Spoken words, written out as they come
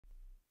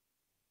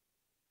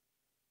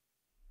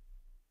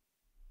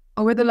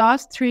Over the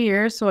last 3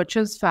 years, Soch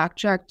has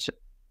fact-checked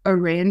a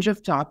range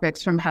of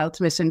topics from health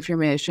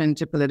misinformation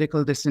to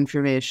political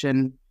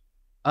disinformation.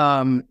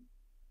 Um,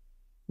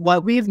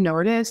 what we've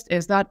noticed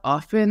is that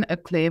often a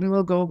claim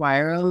will go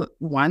viral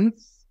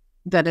once,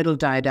 then it'll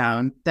die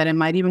down. Then it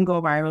might even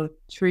go viral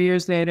 3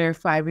 years later,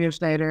 5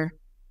 years later.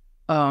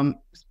 Um,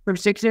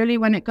 Particularly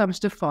when it comes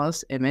to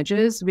false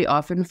images, we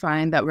often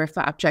find that we're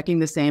fact checking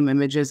the same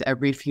images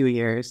every few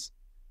years.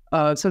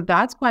 So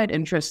that's quite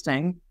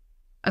interesting.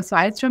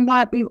 Aside from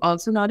that, we've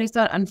also noticed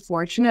that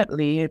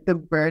unfortunately, the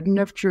burden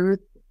of truth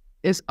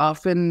is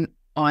often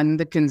on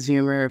the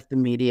consumer of the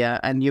media,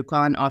 and you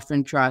can't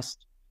often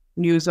trust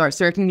news or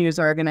certain news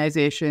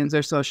organizations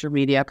or social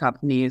media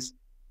companies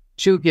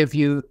to give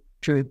you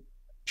true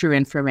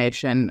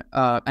information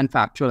and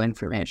factual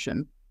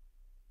information.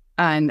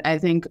 And I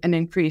think an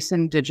increase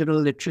in digital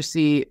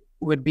literacy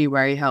would be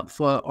very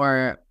helpful,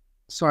 or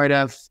sort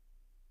of,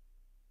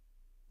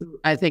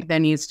 I think there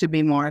needs to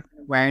be more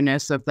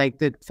awareness of like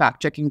the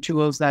fact checking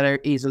tools that are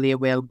easily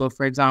available.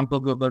 For example,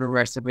 Google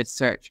reverse image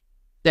search.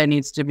 There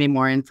needs to be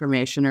more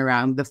information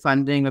around the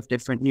funding of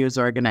different news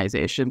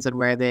organizations and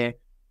where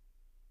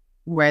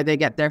they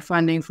get their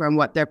funding from,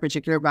 what their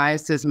particular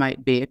biases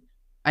might be.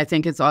 I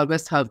think it's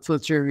always helpful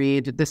to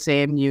read the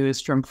same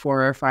news from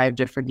 4 or 5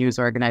 different news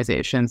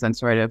organizations and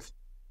sort of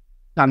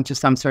come to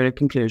some sort of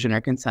conclusion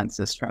or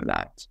consensus from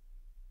that.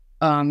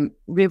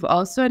 We've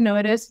also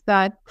noticed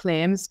that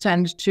claims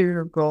tend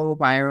to go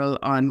viral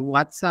on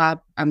WhatsApp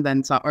and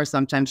then or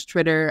sometimes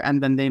Twitter,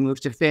 and then they move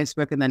to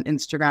Facebook and then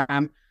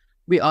Instagram.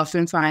 We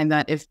often find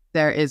that if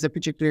there is a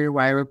particular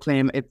viral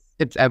claim,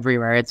 it's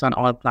everywhere. It's on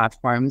all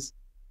platforms,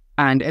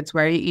 and it's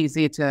very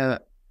easy to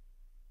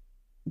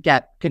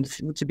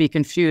to be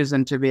confused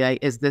and to be like,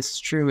 is this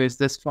true? Is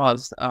this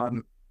false?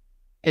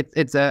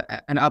 It's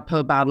an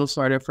uphill battle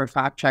sort of for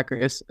fact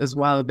checkers as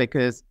well,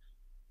 because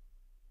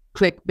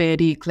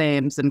clickbaity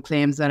claims and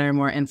claims that are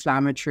more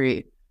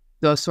inflammatory,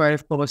 those sort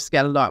of posts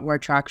get a lot more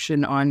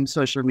traction on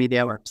social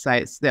media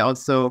websites. They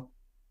also,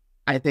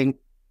 I think,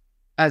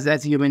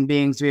 as human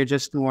beings, we're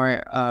just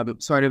more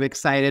sort of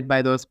excited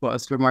by those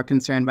posts. We're more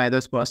concerned by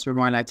those posts. We're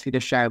more likely to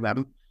share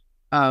them.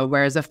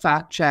 Whereas a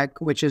fact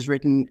check, which is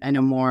written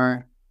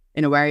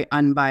in a very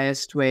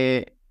unbiased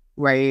way,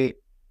 very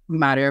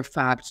matter of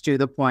fact, to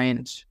the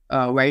point,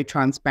 very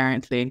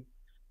transparently,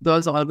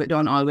 those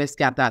don't always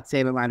get that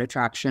same amount of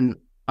traction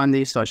on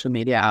these social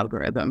media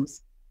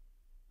algorithms.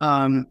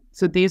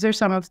 So these are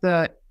some of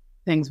the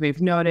things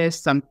we've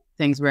noticed, some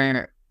things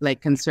where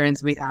like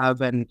concerns we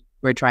have, and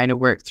we're trying to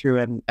work through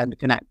and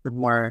connect with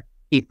more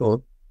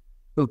people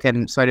who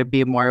can sort of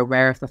be more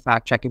aware of the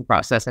fact checking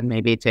process and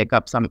maybe take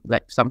up some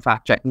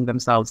fact checking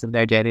themselves in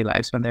their daily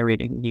lives when they're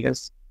reading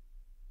news.